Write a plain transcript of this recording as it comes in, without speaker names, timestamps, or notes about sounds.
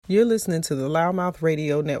You're listening to the Loudmouth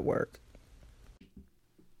Radio Network.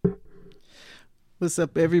 What's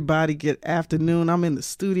up, everybody? Good afternoon. I'm in the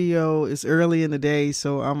studio. It's early in the day,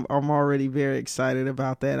 so I'm already very excited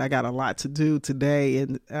about that. I got a lot to do today,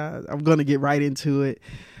 and I'm going to get right into it.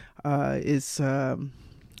 It's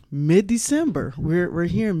mid-December. We're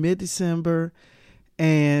here in mid-December,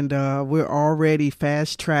 and we're already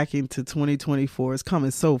fast tracking to 2024. It's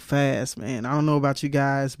coming so fast, man. I don't know about you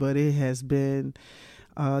guys, but it has been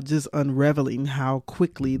just unraveling how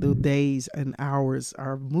quickly the days and hours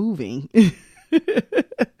are moving.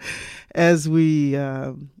 As we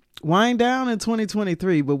wind down in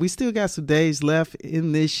 2023, but we still got some days left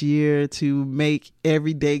in this year to make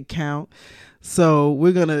every day count. So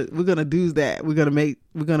we're gonna do that. We're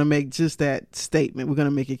gonna make just that statement. We're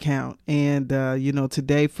gonna make it count. And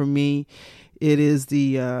today for me, it is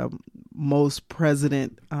the most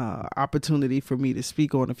present opportunity for me to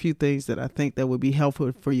speak on a few things that I think that would be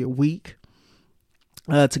helpful for your week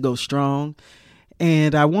to go strong.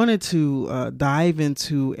 And I wanted to dive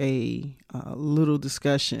into a little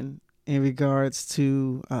discussion in regards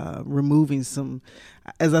to removing some,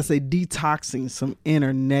 as I say, detoxing some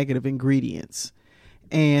inner negative ingredients.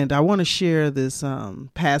 And I want to share this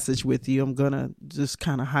passage with you. I'm going to just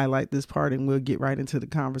kind of highlight this part and we'll get right into the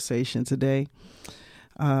conversation today.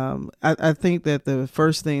 I think that the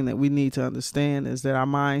first thing that we need to understand is that our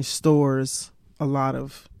mind stores a lot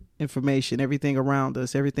of information, everything around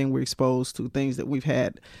us, everything we're exposed to, things that we've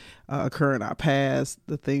had occur in our past,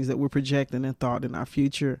 the things that we're projecting and thought in our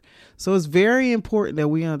future. So it's very important that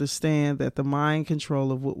we understand that the mind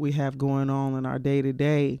control of what we have going on in our day to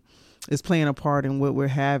day is playing a part in what we're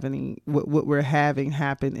having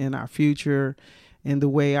happen in our future, and the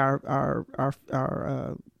way our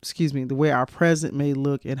present may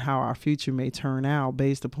look and how our future may turn out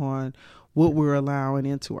based upon what we're allowing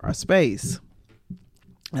into our space.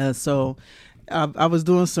 So I was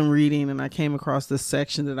doing some reading and I came across this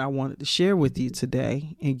section that I wanted to share with you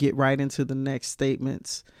today and get right into the next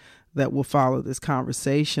statements that will follow this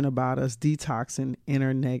conversation about us detoxing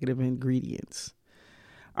inner negative ingredients.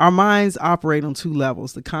 Our minds operate on two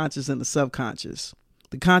levels, the conscious and the subconscious.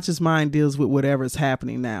 The conscious mind deals with whatever is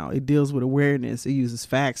happening now. It deals with awareness. It uses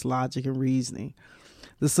facts, logic, and reasoning.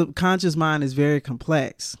 The subconscious mind is very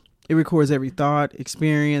complex. It records every thought,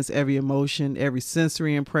 experience, every emotion, every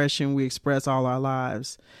sensory impression we express all our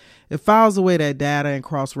lives. It files away that data and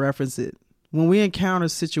cross-references it. When we encounter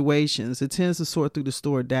situations, it tends to sort through the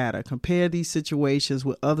stored data, compare these situations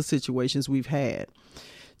with other situations we've had.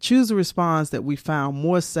 Choose a response that we found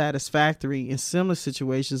more satisfactory in similar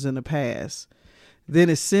situations in the past. Then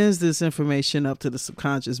it sends this information up to the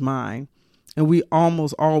subconscious mind, and we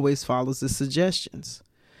almost always follow the suggestions.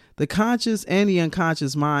 The conscious and the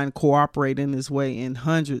unconscious mind cooperate in this way in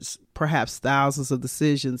hundreds, perhaps thousands of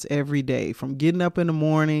decisions every day, from getting up in the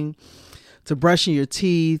morning to brushing your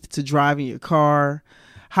teeth to driving your car.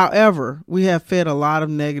 However, we have fed a lot of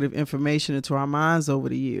negative information into our minds over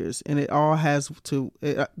the years, and it all has to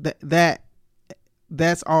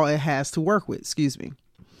that's all it has to work with.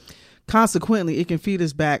 Consequently, it can feed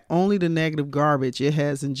us back only the negative garbage it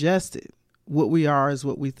has ingested. What we are is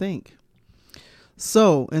what we think.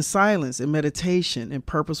 So, in silence, in meditation, in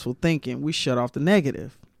purposeful thinking, we shut off the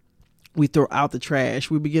negative. We throw out the trash.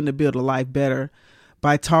 We begin to build a life better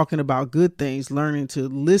by talking about good things, learning to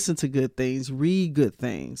listen to good things, read good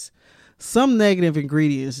things. Some negative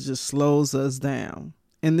ingredients just slows us down,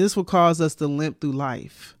 and this will cause us to limp through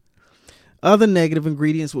life. Other negative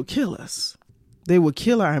ingredients will kill us. They will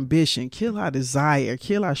kill our ambition, kill our desire,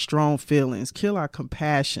 kill our strong feelings, kill our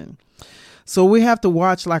compassion. So we have to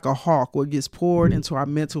watch like a hawk what gets poured into our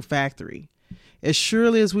mental factory. As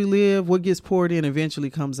surely as we live, what gets poured in eventually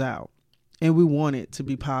comes out. And we want it to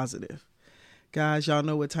be positive. Guys, y'all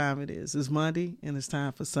know what time it is. It's Monday and it's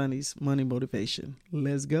time for Sonny's Money Motivation.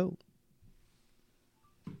 Let's go.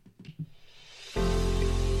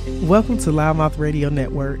 Welcome to Loudmouth Radio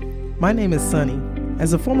Network. My name is Sonny.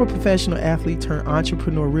 As a former professional athlete turned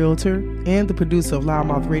entrepreneur realtor and the producer of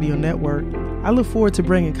Loudmouth Radio Network, I look forward to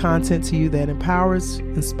bringing content to you that empowers,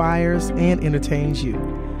 inspires, and entertains you.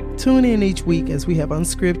 Tune in each week as we have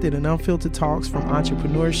unscripted and unfiltered talks from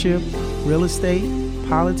entrepreneurship, real estate,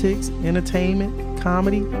 politics, entertainment,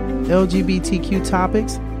 comedy, LGBTQ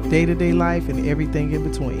topics, day-to-day life, and everything in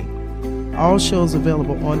between. All shows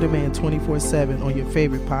available on demand 24/7 on your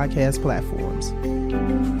favorite podcast platforms.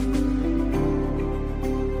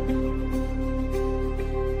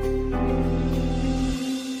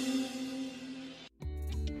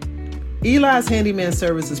 Eli's Handyman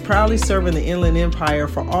Service is proudly serving the Inland Empire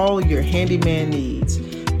for all your handyman needs.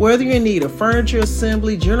 Whether you're in need of furniture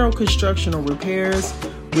assembly, general construction, or repairs,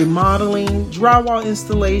 remodeling, drywall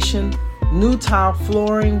installation, new tile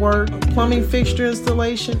flooring work, plumbing fixture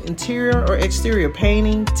installation, interior or exterior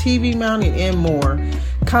painting, TV mounting, and more.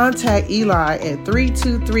 Contact Eli at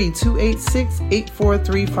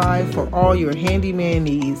 323-286-8435 for all your handyman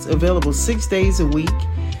needs. Available 6 days a week.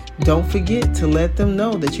 Don't forget to let them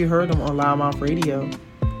know that you heard them on Loudmouth Radio.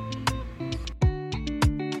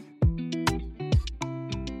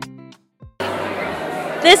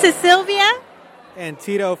 This is Sylvia. And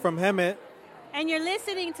Tito from Hemet. And you're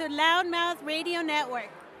listening to Loudmouth Radio Network.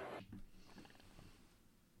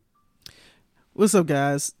 What's up,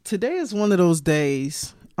 guys? Today is one of those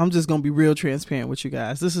days. I'm just going to be real transparent with you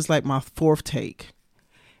guys. This is like my fourth take.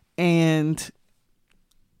 And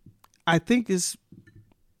I think it's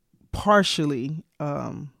partially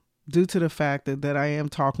due to the fact that I am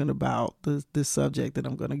talking about this subject that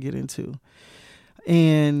I'm going to get into.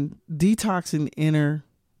 And detoxing inner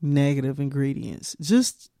negative ingredients.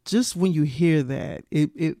 Just when you hear that,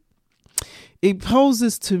 it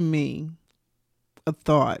poses to me a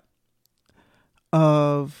thought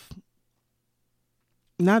of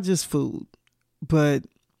not just food, but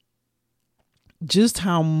just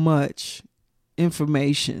how much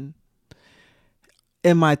information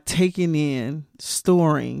am I taking in,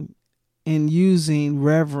 storing, and using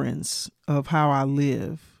reverence of how I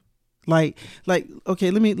live. Like, okay,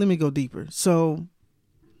 let me go deeper. So,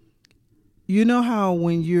 you know how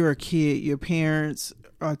when you're a kid, your parents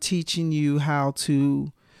are teaching you how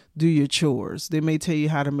to do your chores. They may tell you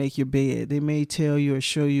how to make your bed. They may tell you or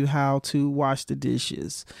show you how to wash the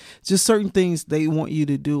dishes. Just certain things they want you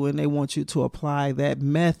to do, and they want you to apply that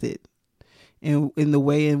method in the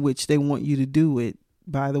way in which they want you to do it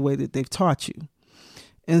by the way that they've taught you.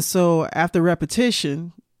 And so after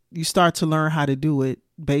repetition, you start to learn how to do it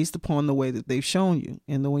based upon the way that they've shown you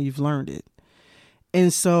and the way you've learned it.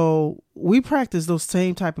 And so we practice those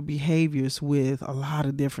same type of behaviors with a lot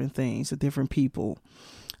of different things, with different people.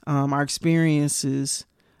 Our experiences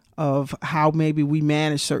of how maybe we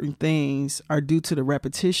manage certain things are due to the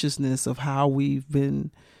repetitiousness of how we've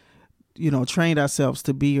been, trained ourselves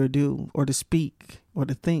to be or do or to speak or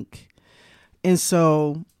to think. And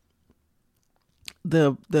so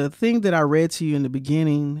the thing that I read to you in the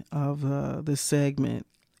beginning of this segment,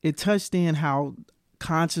 it touched in how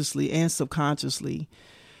consciously and subconsciously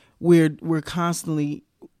we're constantly,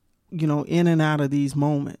 in and out of these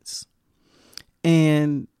moments.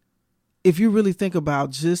 And if you really think about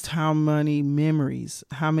just how many memories,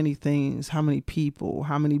 how many things, how many people,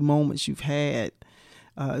 how many moments you've had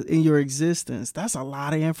in your existence, that's a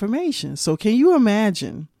lot of information. So can you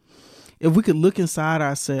imagine if we could look inside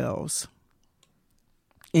ourselves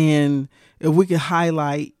and if we could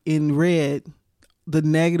highlight in red the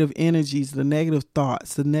negative energies, the negative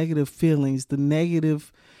thoughts, the negative feelings, the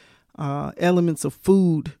negative elements of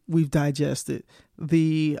food we've digested,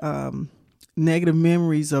 the negative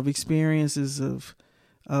memories of experiences of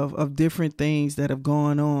different things that have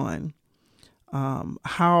gone on,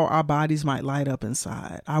 how our bodies might light up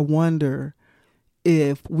inside. I wonder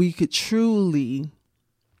if we could truly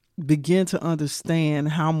begin to understand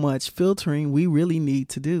how much filtering we really need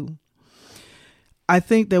to do. I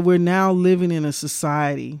think that we're now living in a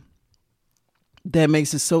society that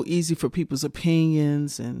makes it so easy for people's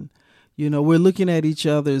opinions, and, we're looking at each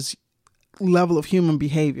other's level of human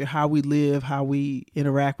behavior, how we live, how we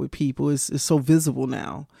interact with people is so visible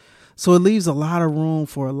now. So it leaves a lot of room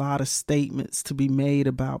for a lot of statements to be made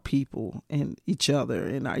about people and each other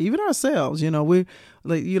and even ourselves. We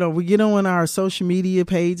get on our social media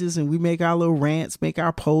pages and we make our little rants, make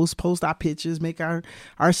our posts, post our pictures, make our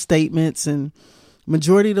statements, and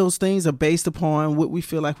majority of those things are based upon what we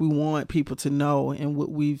feel like we want people to know and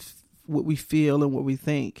what we feel and what we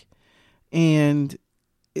think. And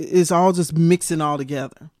it's all just mixing all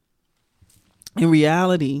together. In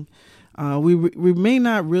reality, we may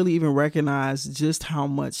not really even recognize just how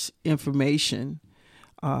much information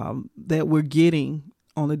that we're getting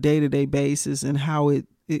on a day-to-day basis and how it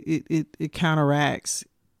counteracts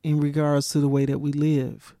in regards to the way that we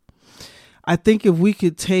live. I think if we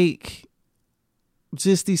could take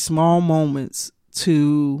just these small moments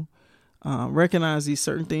to recognize these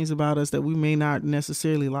certain things about us that we may not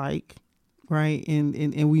necessarily like, right?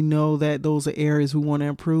 And we know that those are areas we want to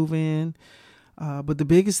improve in. But the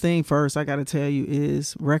biggest thing first, I got to tell you,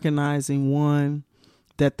 is recognizing, one,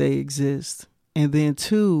 that they exist. And then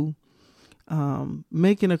two,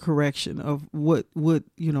 making a correction of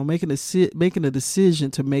making a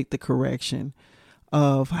decision to make the correction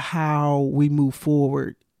of how we move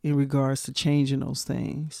forward in regards to changing those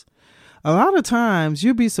things. A lot of times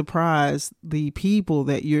you'll be surprised the people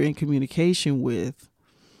that you're in communication with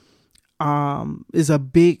is a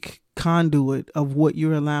big conduit of what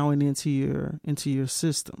you're allowing into your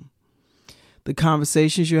system. The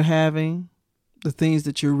conversations you're having, the things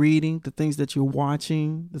that you're reading, the things that you're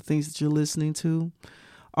watching, the things that you're listening to,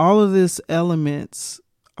 all of these elements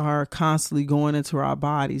are constantly going into our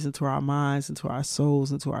bodies, into our minds, into our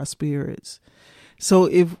souls, into our spirits. So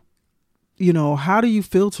if, how do you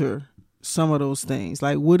filter some of those things?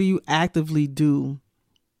 Like, what do you actively do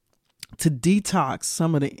to detox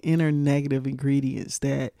some of the inner negative ingredients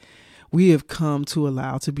that we have come to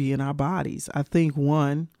allow to be in our bodies? I think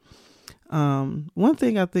one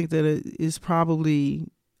thing I think that is probably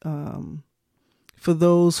for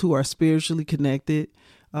those who are spiritually connected,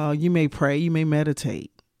 you may pray, you may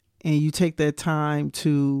meditate, and you take that time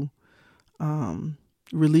to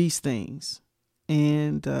release things.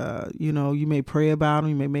 And, you may pray about them,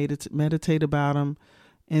 you may meditate about them,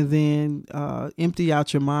 and then empty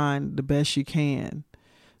out your mind the best you can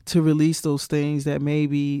to release those things that may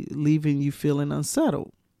be leaving you feeling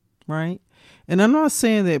unsettled, right? And I'm not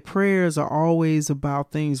saying that prayers are always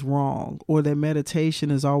about things wrong, or that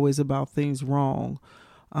meditation is always about things wrong,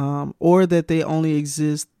 or that they only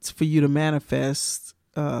exist for you to manifest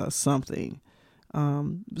something.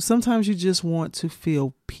 Sometimes you just want to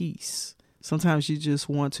feel peace. Sometimes you just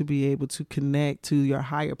want to be able to connect to your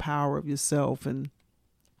higher power of yourself and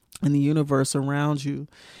the universe around you.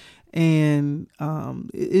 And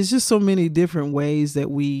it's just so many different ways that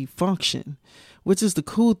we function, which is the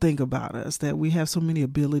cool thing about us, that we have so many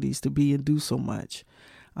abilities to be and do so much.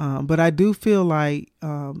 But I do feel like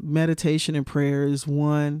meditation and prayer is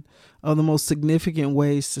one of the most significant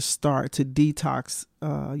ways to start to detox,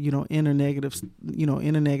 inner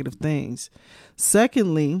negative things.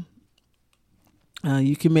 Secondly,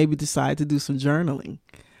 you can maybe decide to do some journaling,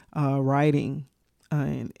 writing,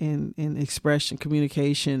 and expression,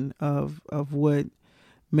 communication of what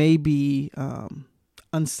may be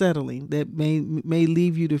unsettling, that may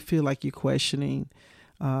leave you to feel like you're questioning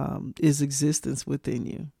his existence within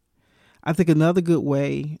you. I think another good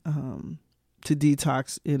way to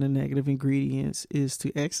detox inner negative ingredients is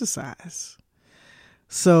to exercise.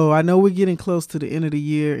 So I know we're getting close to the end of the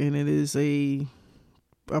year, and it is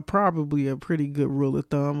probably a pretty good rule of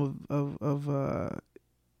thumb of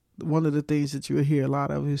one of the things that you'll hear a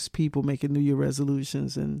lot of is people making New Year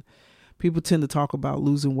resolutions, and people tend to talk about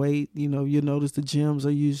losing weight. You'll notice the gyms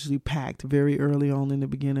are usually packed very early on in the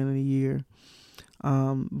beginning of the year.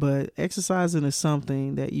 But exercising is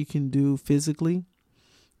something that you can do physically.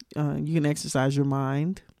 You can exercise your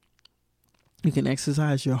mind. You can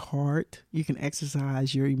exercise your heart. You can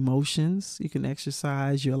exercise your emotions. You can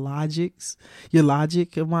exercise your logic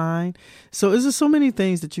of mind. So there's just so many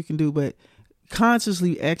things that you can do, but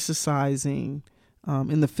consciously exercising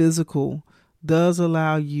in the physical does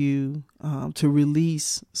allow you to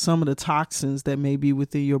release some of the toxins that may be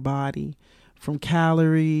within your body, from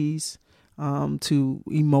calories to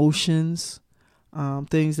emotions,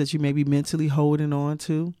 things that you may be mentally holding on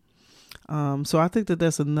to. So I think that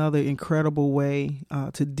that's another incredible way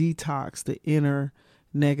to detox the inner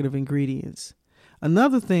negative ingredients.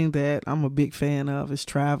 Another thing that I'm a big fan of is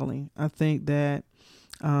traveling. I think that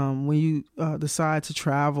when you decide to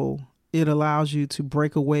travel, it allows you to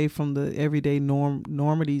break away from the everyday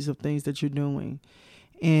normities of things that you're doing.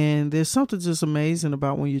 And there's something just amazing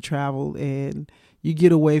about when you travel and you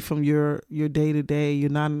get away from your day-to-day, you're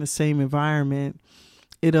not in the same environment.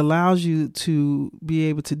 It allows you to be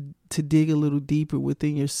able to dig a little deeper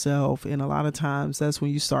within yourself. And a lot of times that's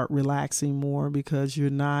when you start relaxing more, because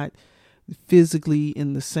you're not physically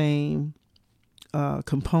in the same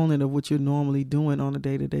component of what you're normally doing on a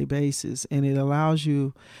day-to-day basis. And it allows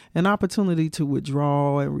you an opportunity to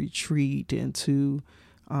withdraw and retreat and to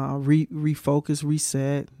refocus,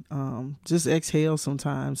 reset, just exhale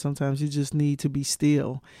sometimes. Sometimes you just need to be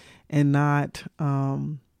still and not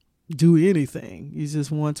do anything. You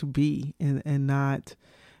just want to be and not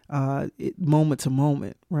moment to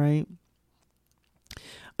moment, right?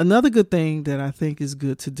 Another good thing that I think is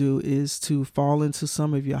good to do is to fall into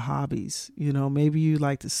some of your hobbies. Maybe you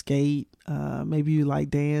like to skate, maybe you like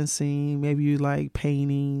dancing, maybe you like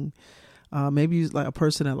painting, maybe you're like a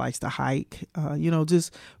person that likes to hike,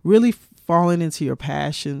 just really falling into your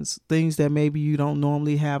passions, things that maybe you don't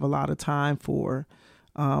normally have a lot of time for,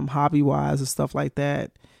 hobby-wise and stuff like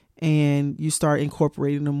that. And you start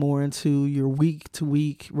incorporating them more into your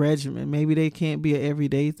week-to-week regimen. Maybe they can't be an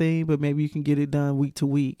everyday thing, but maybe you can get it done week to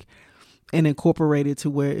week and incorporate it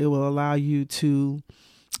to where it will allow you to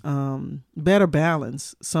better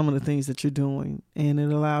balance some of the things that you're doing. And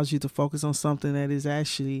it allows you to focus on something that is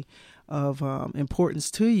actually of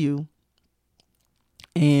importance to you.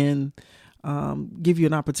 And give you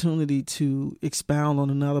an opportunity to expound on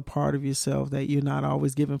another part of yourself that you're not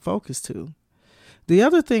always giving focus to. The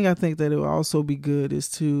other thing I think that it will also be good is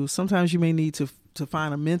to, sometimes you may need to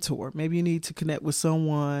find a mentor. Maybe you need to connect with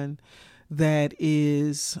someone that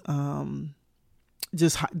is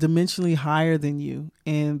just dimensionally higher than you,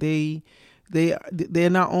 and they're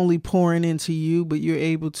not only pouring into you, but you're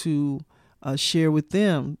able to share with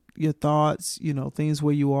them your thoughts, things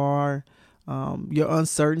where you are, your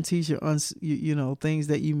uncertainties, your things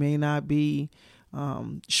that you may not be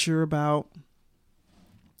sure about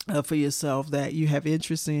for yourself that you have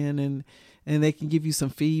interest in, and they can give you some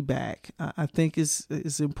feedback. I think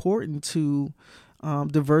it's important to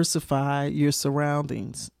diversify your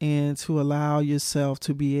surroundings and to allow yourself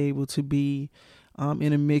to be able to be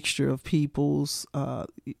in a mixture of people's,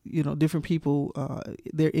 different people,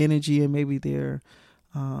 their energy and maybe their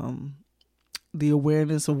the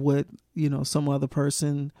awareness of what some other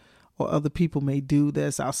person or other people may do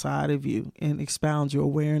that's outside of you, and expound your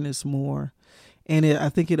awareness more. And I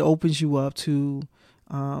think it opens you up to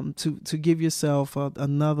give yourself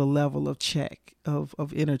another level of check,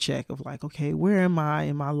 of inner check, of like, okay, where am I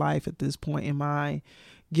in my life at this point? Am I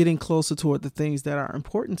getting closer toward the things that are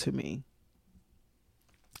important to me?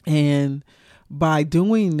 And by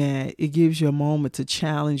doing that, it gives you a moment to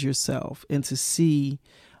challenge yourself and to see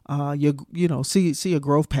see a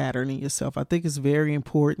growth pattern in yourself. I think it's very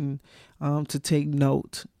important to take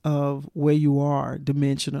note of where you are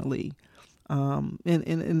dimensionally.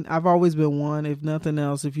 And I've always been one, if nothing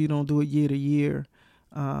else, if you don't do it year to year,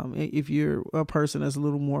 if you're a person that's a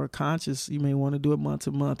little more conscious, you may want to do it month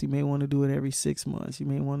to month. You may want to do it every 6 months. You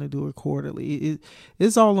may want to do it quarterly.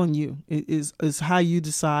 It's all on you. It's how you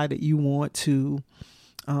decide that you want to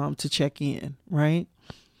check in, right?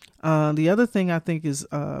 The other thing I think is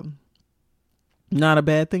not a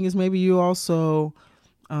bad thing is maybe you also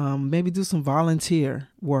maybe do some volunteer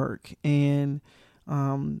work, and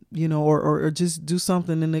or just do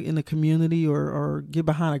something in the community, or get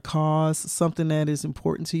behind a cause, something that is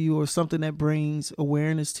important to you, or something that brings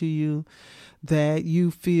awareness to you that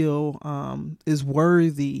you feel is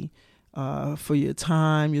worthy for your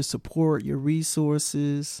time, your support, your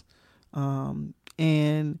resources.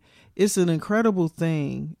 And it's an incredible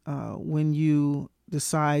thing when you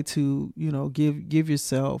decide to, give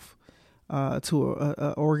yourself to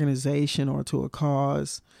a organization or to a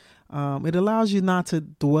cause. It allows you not to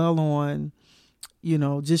dwell on,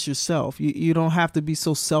 just yourself. You don't have to be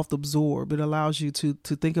so self-absorbed. It allows you to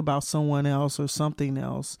think about someone else or something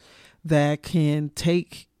else that can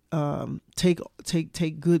take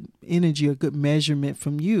good energy or good measurement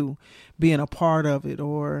from you being a part of it,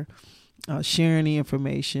 or sharing the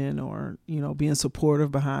information, or being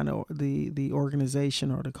supportive behind the organization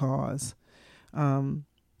or the cause. And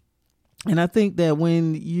I think that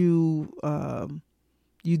when you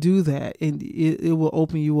do that, and it will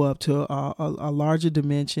open you up to a larger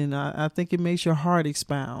dimension. I think it makes your heart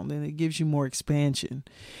expound, and it gives you more expansion,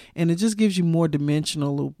 and it just gives you more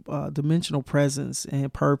dimensional presence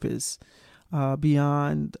and purpose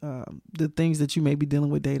beyond the things that you may be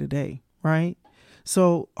dealing with day to day, right?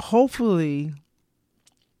 So hopefully,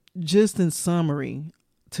 just in summary,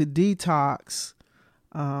 to detox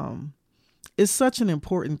is such an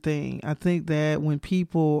important thing. I think that when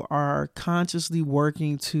people are consciously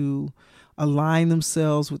working to align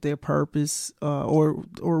themselves with their purpose, or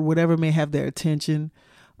whatever may have their attention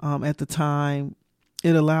at the time,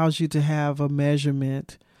 it allows you to have a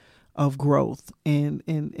measurement of growth, and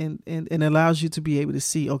allows you to be able to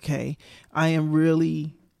see, okay, I am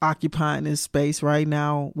really occupying this space right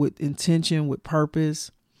now with intention, with purpose.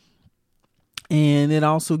 And it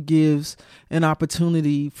also gives an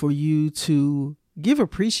opportunity for you to give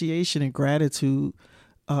appreciation and gratitude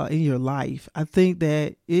in your life. I think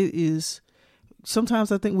that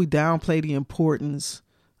sometimes I think we downplay the importance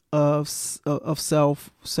of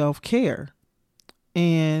self-care.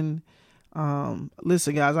 And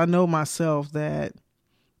listen, guys, I know myself that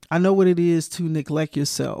I know what it is to neglect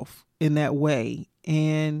yourself in that way.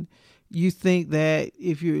 And you think that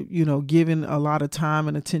if you're, giving a lot of time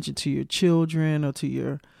and attention to your children, or to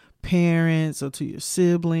your parents, or to your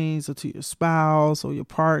siblings, or to your spouse, or your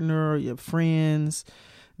partner, or your friends,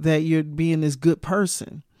 that you're being this good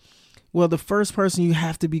person. Well, the first person you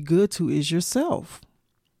have to be good to is yourself.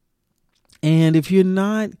 And if you're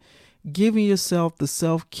not giving yourself the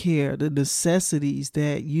self-care, the necessities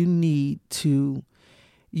that you need to,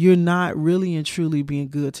 you're not really and truly being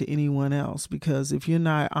good to anyone else. Because if you're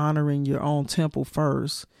not honoring your own temple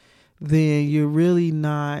first, then you're really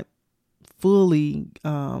not fully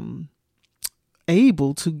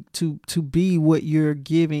able to be what you're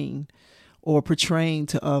giving or portraying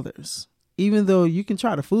to others. even though you can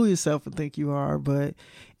try to fool yourself and think you are, but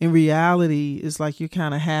in reality, it's like you're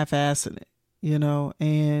kind of half-assing it, you know.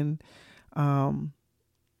 And I'm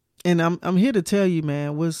here to tell you,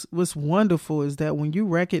 man, what's wonderful is that when you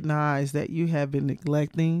recognize that you have been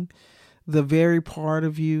neglecting the very part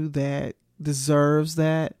of you that deserves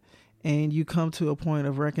that, and you come to a point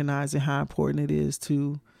of recognizing how important it is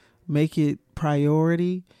to make it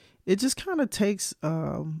priority, it just kind of takes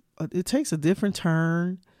a different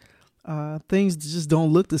turn. Things just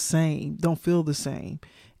don't look the same, don't feel the same,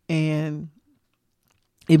 and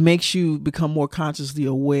it makes you become more consciously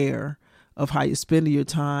aware of how you're spending your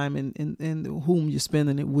time and whom you're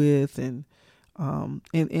spending it with, and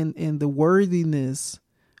the worthiness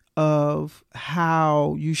of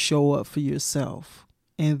how you show up for yourself.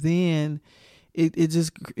 And then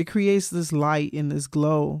it creates this light and this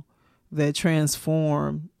glow that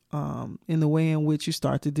transform in the way in which you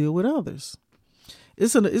start to deal with others.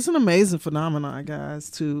 It's an amazing phenomenon, guys,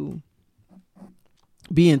 to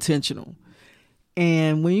be intentional.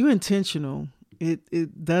 And when you're intentional,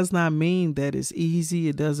 it does not mean that it's easy.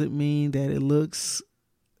 It doesn't mean that it looks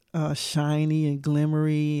shiny and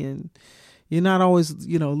glimmery, and you're not always,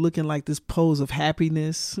 looking like this pose of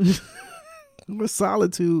happiness or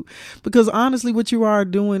solitude. Because honestly, what you are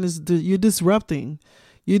doing is you're disrupting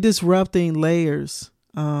layers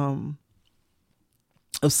of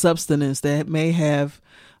substance that may have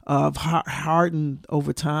hardened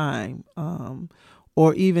over time,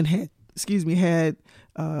 or even had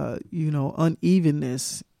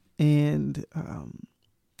unevenness, and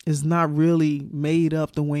is not really made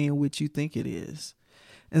up the way in which you think it is.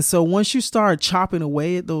 And so once you start chopping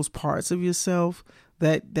away at those parts of yourself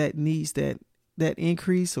that needs that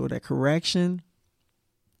increase or that correction,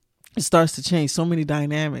 it starts to change so many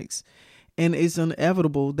dynamics. And it's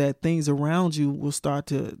inevitable that things around you will start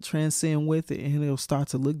to transcend with it, and it'll start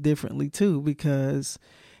to look differently too, because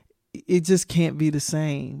it just can't be the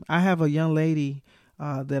same. I have a young lady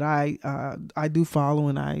that I do follow,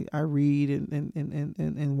 and I read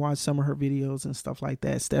and watch some of her videos and stuff like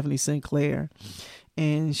that. Stephanie Sinclair,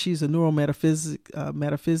 and she's a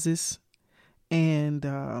metaphysicist and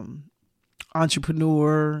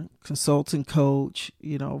entrepreneur, consultant, coach.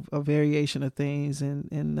 A variation of things,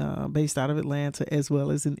 and based out of Atlanta as well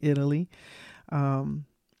as in Italy.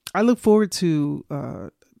 I look forward to.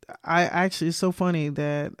 It's so funny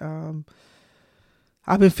that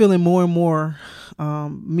I've been feeling more and more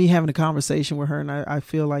me having a conversation with her, and I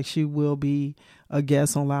feel like she will be a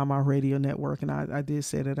guest on Loudmouth Radio Network, and I did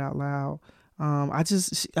say that out loud. I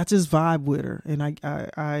just vibe with her, and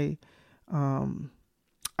I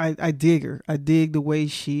dig her. I dig the way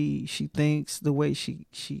she thinks, the way she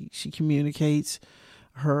communicates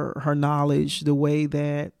her knowledge, the way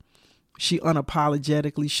that she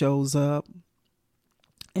unapologetically shows up.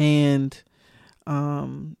 And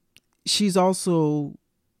she's also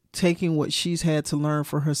taking what she's had to learn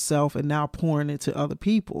for herself and now pouring it to other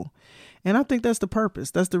people. And I think that's the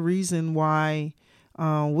purpose. That's the reason why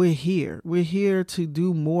we're here. We're here to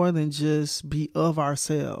do more than just be of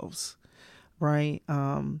ourselves, right?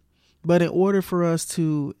 But in order for us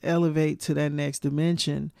to elevate to that next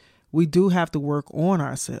dimension, we do have to work on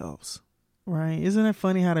ourselves, right? Isn't it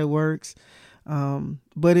funny how that works?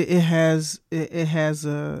 But it has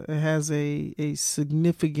a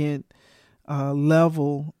significant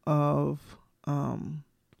level of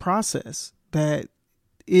process that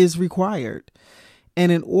is required. And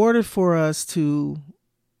in order for us to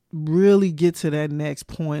really get to that next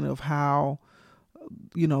point of how,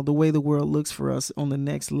 the way the world looks for us on the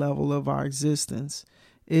next level of our existence,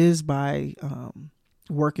 is by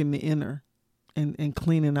working the inner and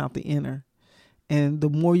cleaning out the inner. And the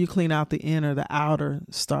more you clean out the inner, the outer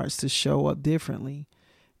starts to show up differently.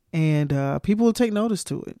 And people will take notice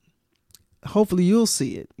to it. Hopefully you'll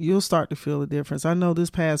see it. You'll start to feel the difference. I know this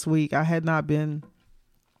past week I had not been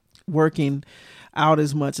working out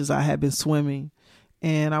as much as I had been swimming.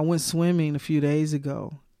 And I went swimming a few days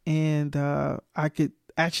ago. And I could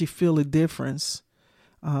actually feel a difference.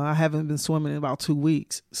 I haven't been swimming in about 2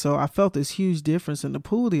 weeks. So I felt this huge difference in the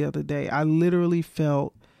pool the other day. I literally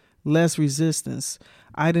felt less resistance.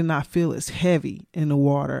 I did not feel as heavy in the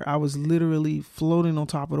water. I was literally floating on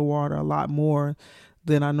top of the water a lot more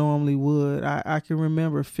than I normally would. I can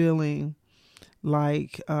remember feeling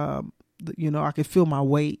like, I could feel my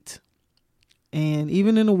weight. And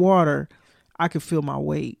even in the water, I could feel my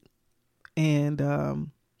weight. And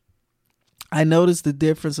I noticed the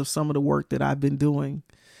difference of some of the work that I've been doing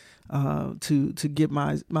to get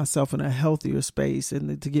myself in a healthier space,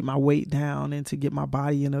 and to get my weight down, and to get my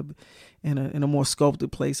body in a more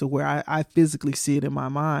sculpted place of where I physically see it in my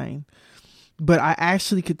mind. But I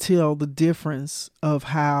actually could tell the difference of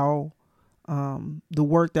how the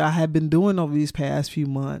work that I have been doing over these past few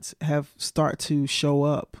months have start to show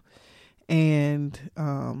up. And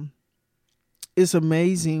it's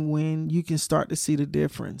amazing when you can start to see the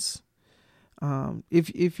difference.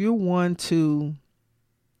 If you're one to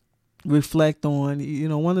reflect on,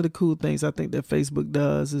 one of the cool things I think that Facebook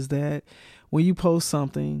does is that when you post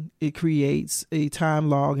something, it creates a time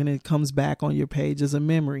log and it comes back on your page as a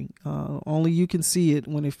memory. Only you can see it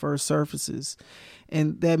when it first surfaces.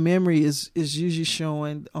 And that memory is usually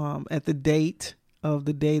showing at the date of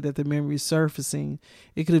the day that the memory is surfacing.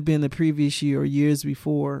 It could have been the previous year or years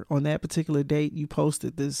before. On that particular date, you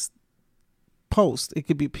posted this post. It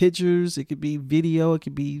could be pictures, it could be video, it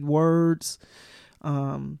could be words.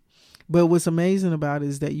 But what's amazing about it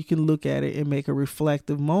is that you can look at it and make a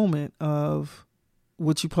reflective moment of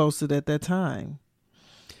what you posted at that time.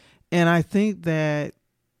 And I think that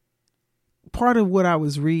part of what I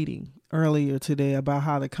was reading earlier today about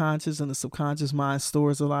how the conscious and the subconscious mind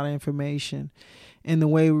stores a lot of information, and the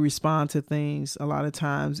way we respond to things, a lot of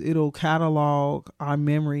times it'll catalog our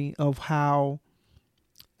memory of how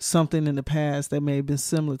something in the past that may have been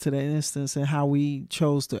similar to that instance and how we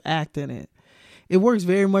chose to act in it. It works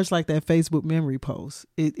very much like that Facebook memory post.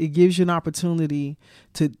 It gives you an opportunity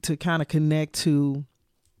to kind of connect to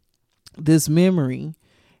this memory,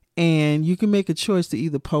 and you can make a choice to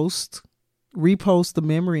either repost the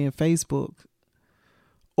memory in Facebook,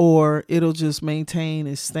 or it'll just maintain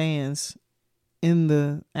its stance in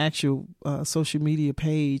the actual social media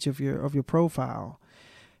page of your profile.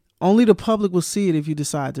 Only the public will see it if you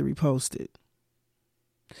decide to repost it.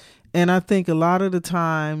 And I think a lot of the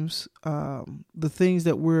times, the things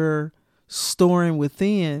that we're storing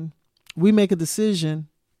within, we make a decision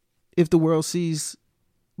if the world sees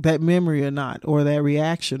that memory or not, or that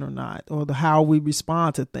reaction or not, or how we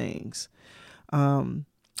respond to things. And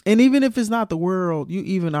even if it's not the world, you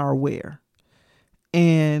even are aware.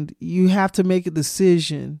 And you have to make a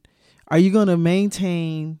decision. Are you going to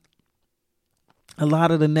maintain a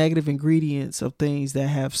lot of the negative ingredients of things that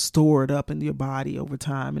have stored up in your body over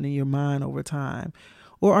time and in your mind over time?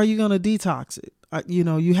 Or are you going to detox it?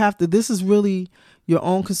 You have to, this is really your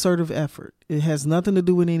own concerted effort. It has nothing to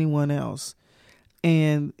do with anyone else.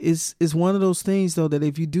 And it's one of those things though, that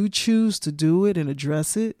if you do choose to do it and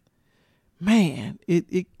address it, man,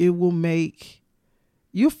 it will make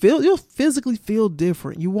you'll physically feel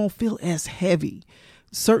different. You won't feel as heavy.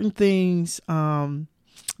 Certain things,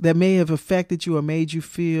 that may have affected you or made you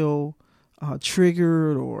feel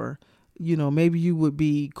triggered, or, maybe you would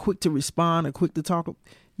be quick to respond or quick to talk.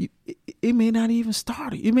 It may not even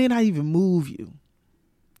start it. It may not even move you,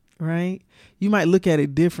 right? You might look at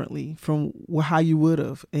it differently from how you would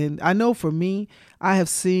have. And I know for me, I have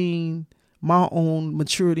seen my own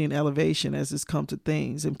maturity and elevation as it's come to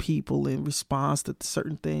things and people in response to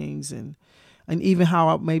certain things, and even how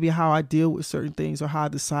I deal with certain things or how I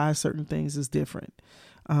decide certain things is different.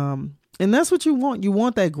 And that's what you want. You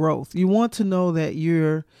want that growth. You want to know that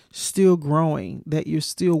you're still growing, that you're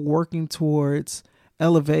still working towards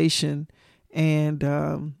elevation, and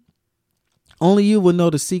only you will know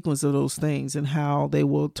the sequence of those things and how they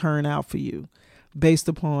will turn out for you based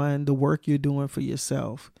upon the work you're doing for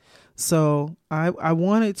yourself. So I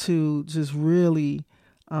wanted to just really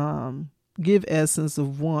give essence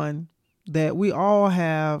of one, that we all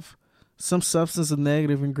have some substance of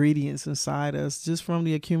negative ingredients inside us just from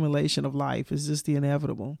the accumulation of life. It's just the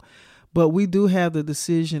inevitable. But we do have the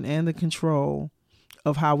decision and the control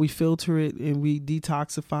of how we filter it and we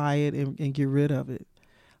detoxify it and get rid of it.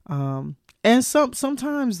 And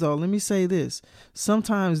sometimes though, let me say this,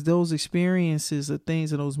 sometimes those experiences or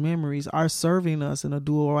things and those memories are serving us in a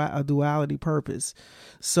duality purpose.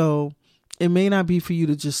 So it may not be for you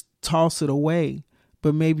to just toss it away,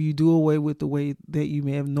 but maybe you do away with the way that you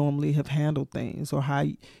may have normally have handled things, or how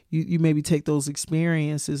you maybe take those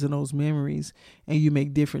experiences and those memories and you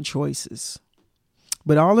make different choices.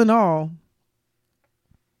 But all in all,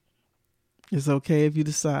 it's okay if you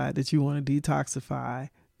decide that you want to detoxify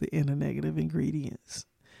the inner negative ingredients.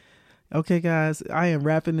 Okay, guys, I am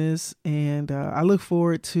wrapping this, and I look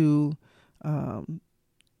forward to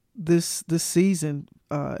this season.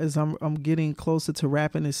 As I'm getting closer to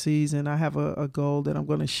wrapping this season, I have a goal that I'm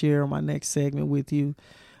going to share on my next segment with you,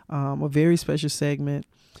 a very special segment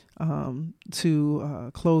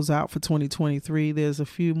to close out for 2023. There's a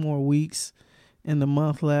few more weeks in the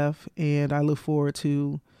month left, and I look forward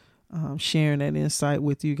to sharing that insight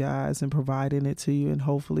with you guys and providing it to you, and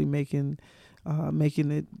hopefully making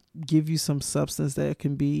it give you some substance that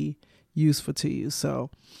can be useful to you. So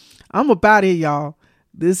I'm about it, y'all.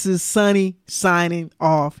 This is Sonny signing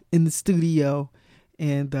off in the studio.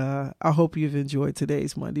 And I hope you've enjoyed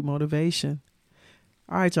today's Monday Motivation.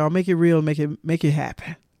 All right, y'all. Make it real. Make it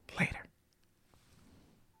happen. Later.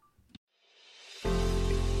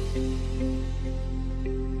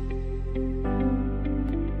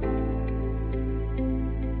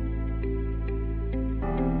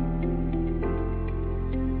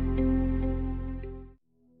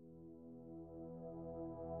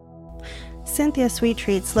 Cynthia Sweet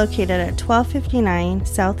Treats, located at 1259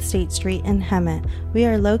 South State Street in Hemet. We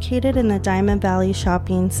are located in the Diamond Valley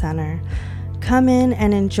Shopping Center. Come in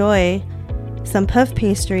and enjoy some puff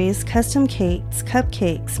pastries, custom cakes,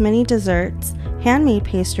 cupcakes, mini desserts, handmade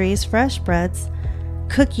pastries, fresh breads,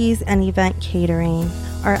 cookies, and event catering.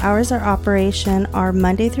 Our hours of operation are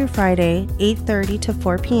Monday through Friday, 8:30 to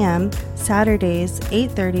 4 p.m., Saturdays,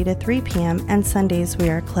 8:30 to 3 p.m., and Sundays we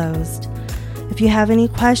are closed. If you have any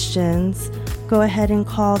questions, go ahead and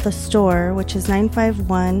call the store, which is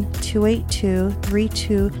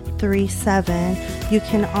 951-282-3237. You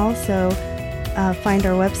can also find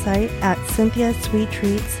our website at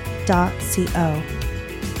cynthiasweettreats.co.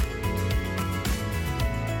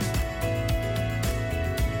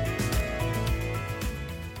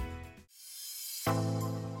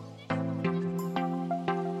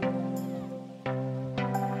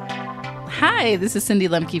 Hi, this is Cindy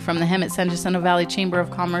Lemke from the Hemet San Jacinto Valley Chamber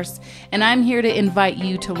of Commerce, and I'm here to invite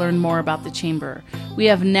you to learn more about the Chamber. We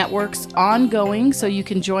have networks ongoing, so you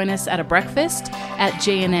can join us at a breakfast at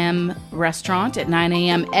J&M Restaurant at 9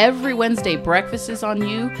 a.m. every Wednesday. Breakfast is on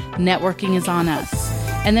you, networking is on us.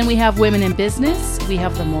 And then we have Women in Business, we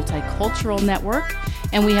have the Multicultural Network,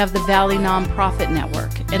 and we have the Valley Nonprofit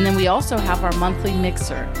Network. And then we also have our monthly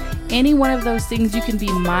mixer. Any one of those things, you can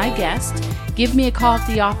be my guest. Give me a call at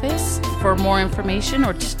the office for more information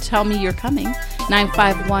or tell me you're coming.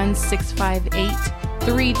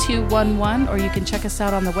 951-658-3211, or you can check us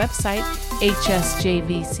out on the website,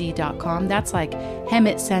 hsjvc.com. That's like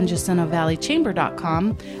Hemet San Jacinto Valley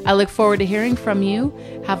Chamber.com. I look forward to hearing from you.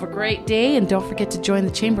 Have a great day, and don't forget to join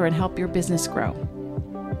the Chamber and help your business grow.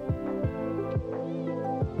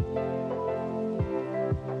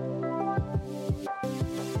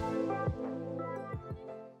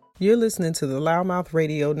 You're listening to the Loudmouth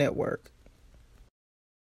Radio Network.